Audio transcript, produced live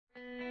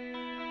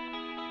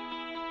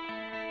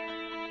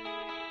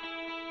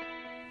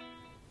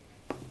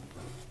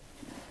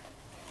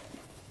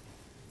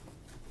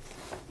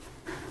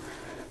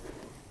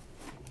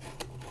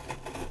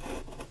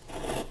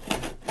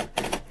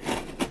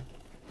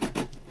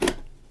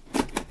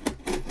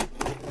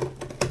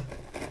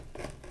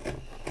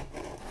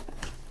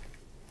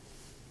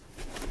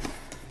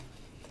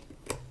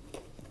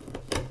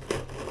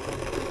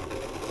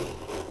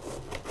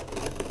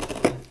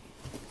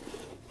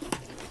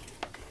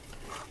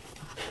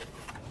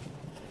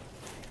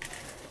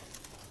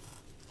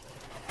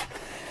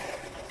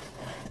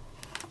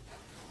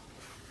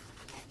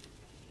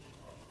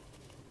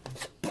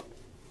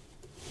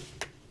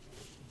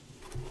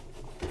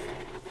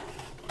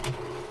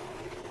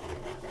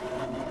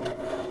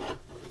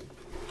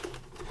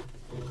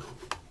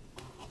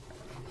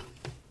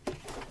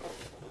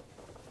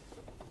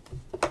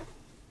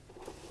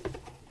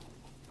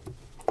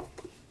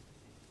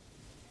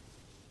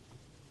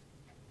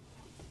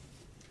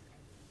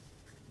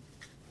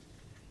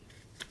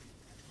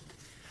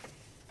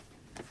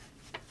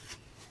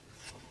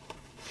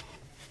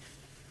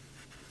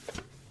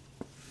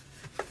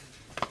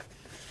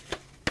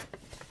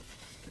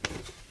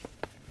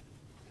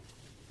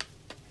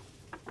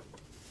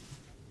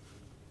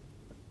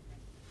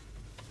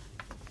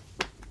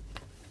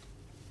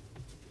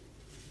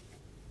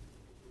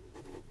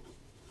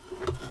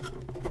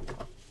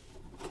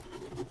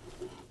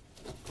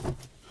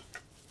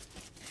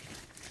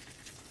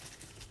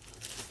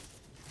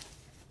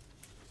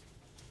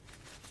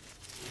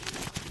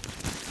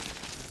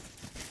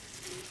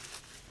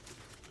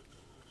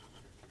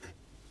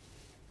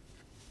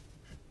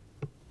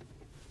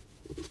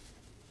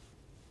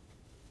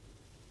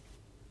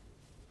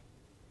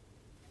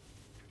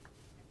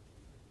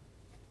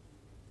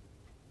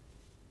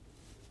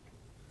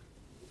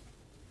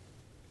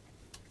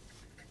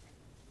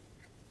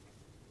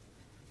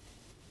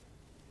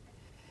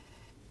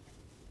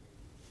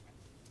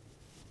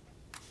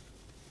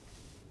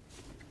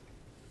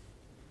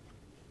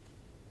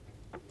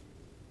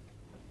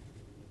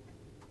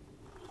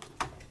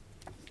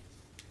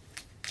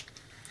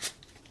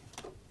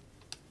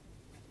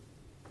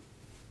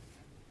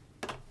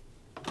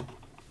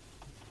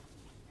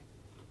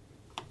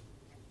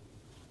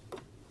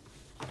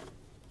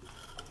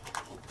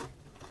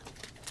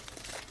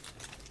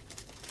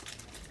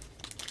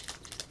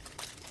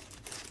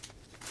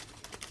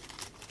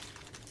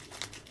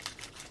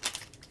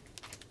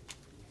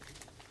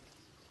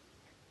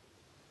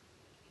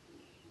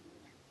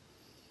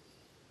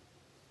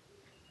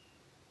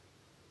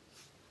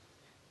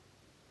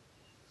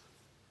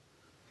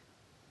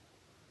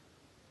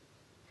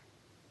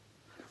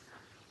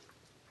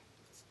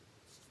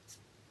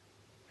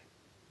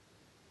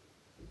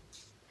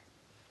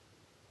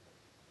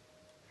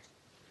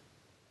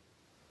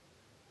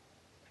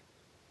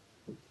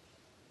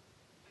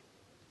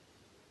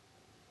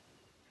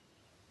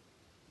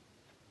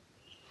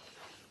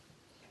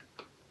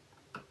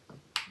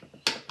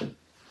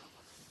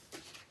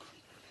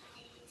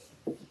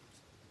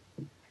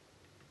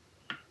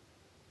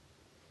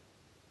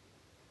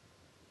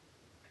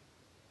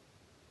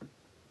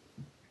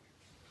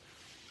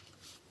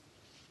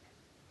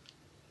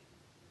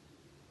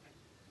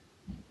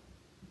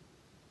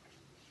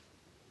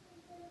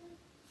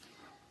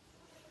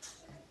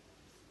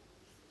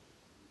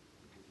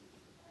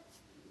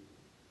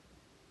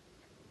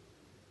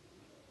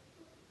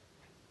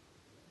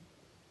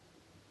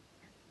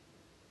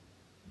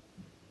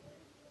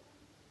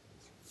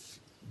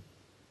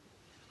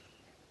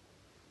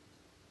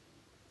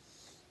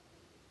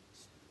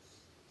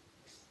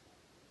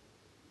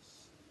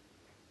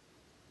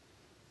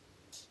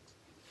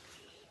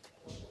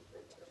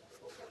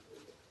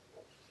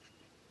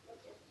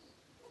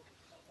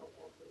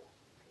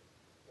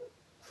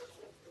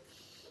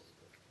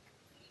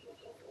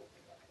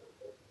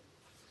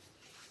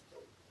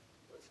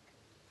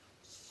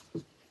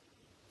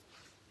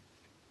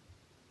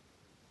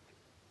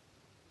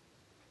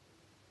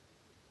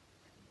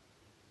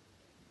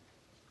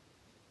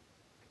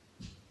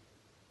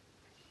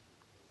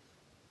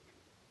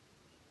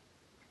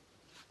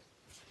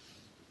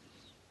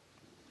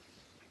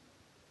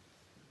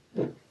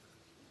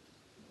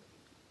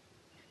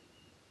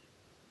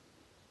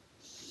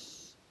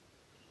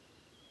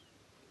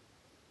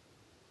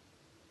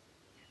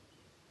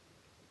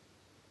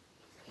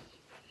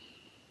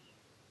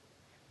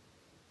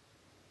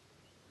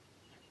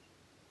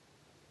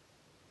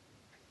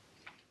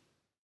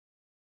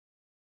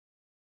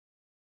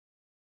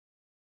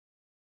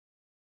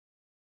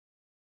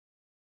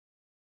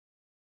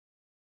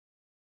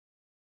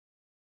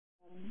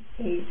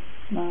Eight,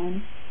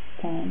 9,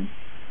 10,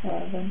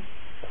 11,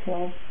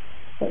 12,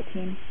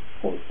 13,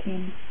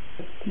 14,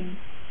 15,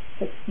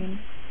 16,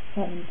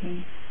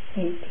 17,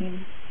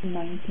 18,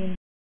 19.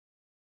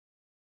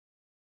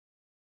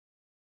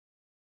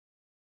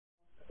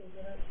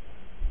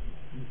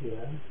 Yeah,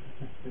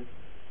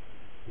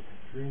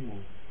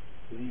 extremely.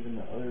 But even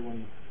the other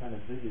one's kind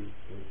of busy,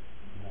 but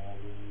not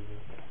really.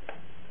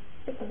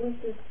 It's a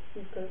Bluetooth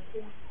speaker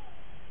too.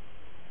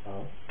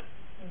 Oh?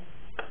 Yeah.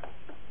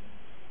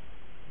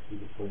 You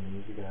can play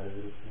music out of it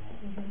if you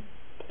want.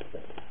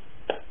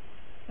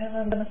 And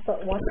I'm going to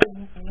start watching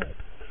you from it.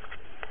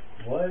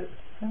 What?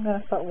 I'm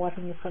going to start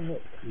watching you from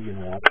it. You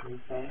can watch me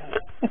from it?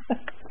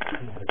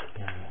 You have a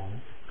camera on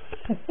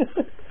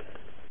it.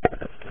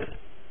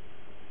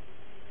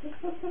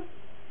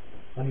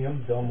 Honey,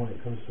 I'm dumb when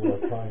it comes to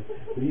electronics,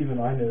 but even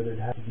I know there'd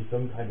have to be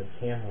some kind of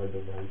camera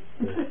device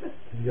to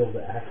be able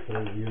to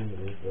actually view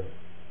me. But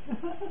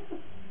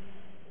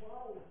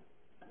Wow,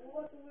 you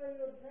want to wear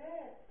your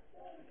dress?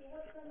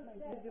 What kind of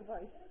dress?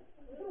 Device.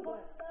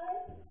 What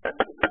size?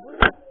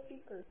 Bluetooth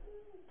speakers.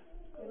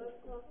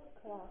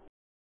 Cloth.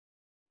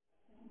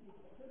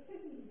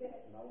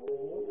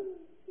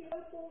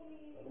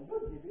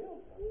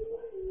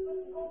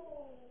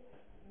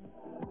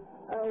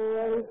 Are you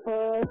ready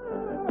for it?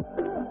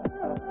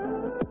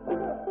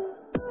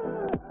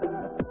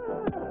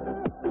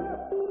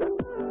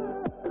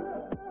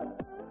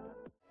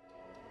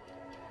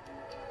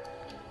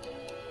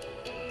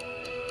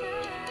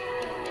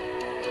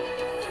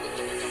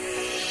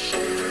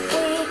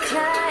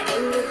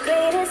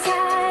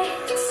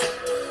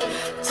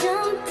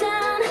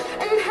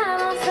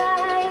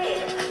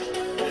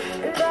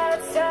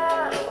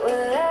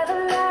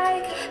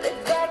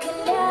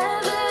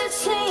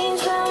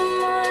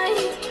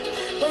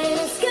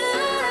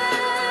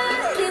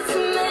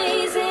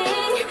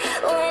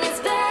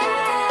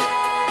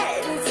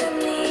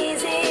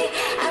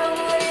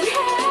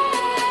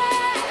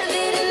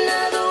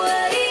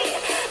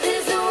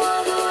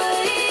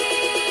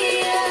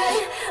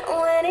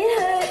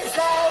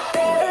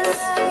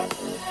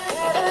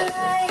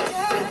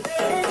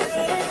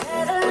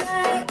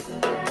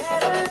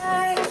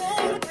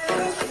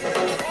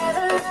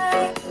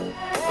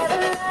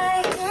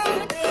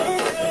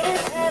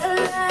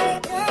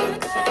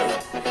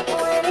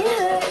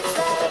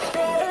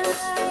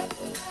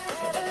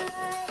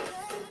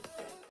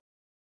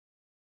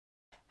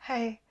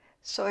 Hey,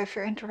 so if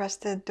you're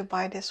interested to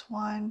buy this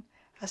one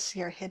as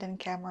your hidden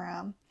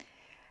camera,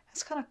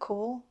 it's kind of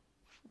cool,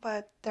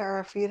 but there are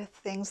a few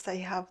things that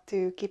you have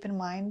to keep in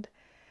mind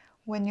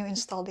when you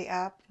install the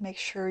app. Make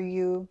sure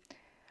you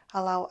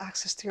allow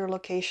access to your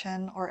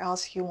location, or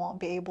else you won't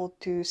be able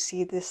to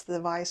see this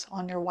device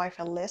on your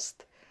Wi-Fi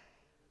list.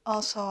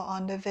 Also,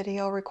 on the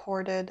video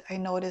recorded, I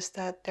noticed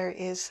that there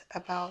is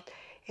about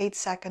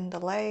 8-second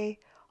delay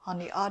on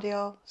the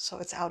audio, so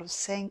it's out of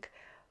sync.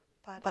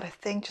 But I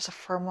think just a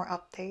firmware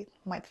update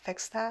might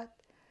fix that.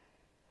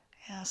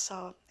 Yeah,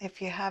 so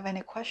if you have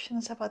any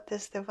questions about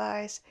this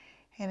device,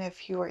 and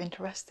if you are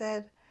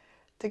interested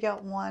to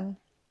get one,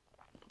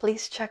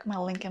 please check my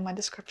link in my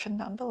description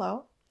down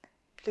below.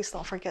 Please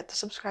don't forget to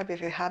subscribe if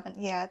you haven't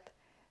yet,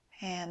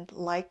 and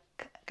like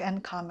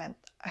and comment.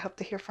 I hope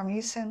to hear from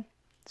you soon.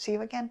 See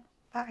you again.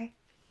 Bye.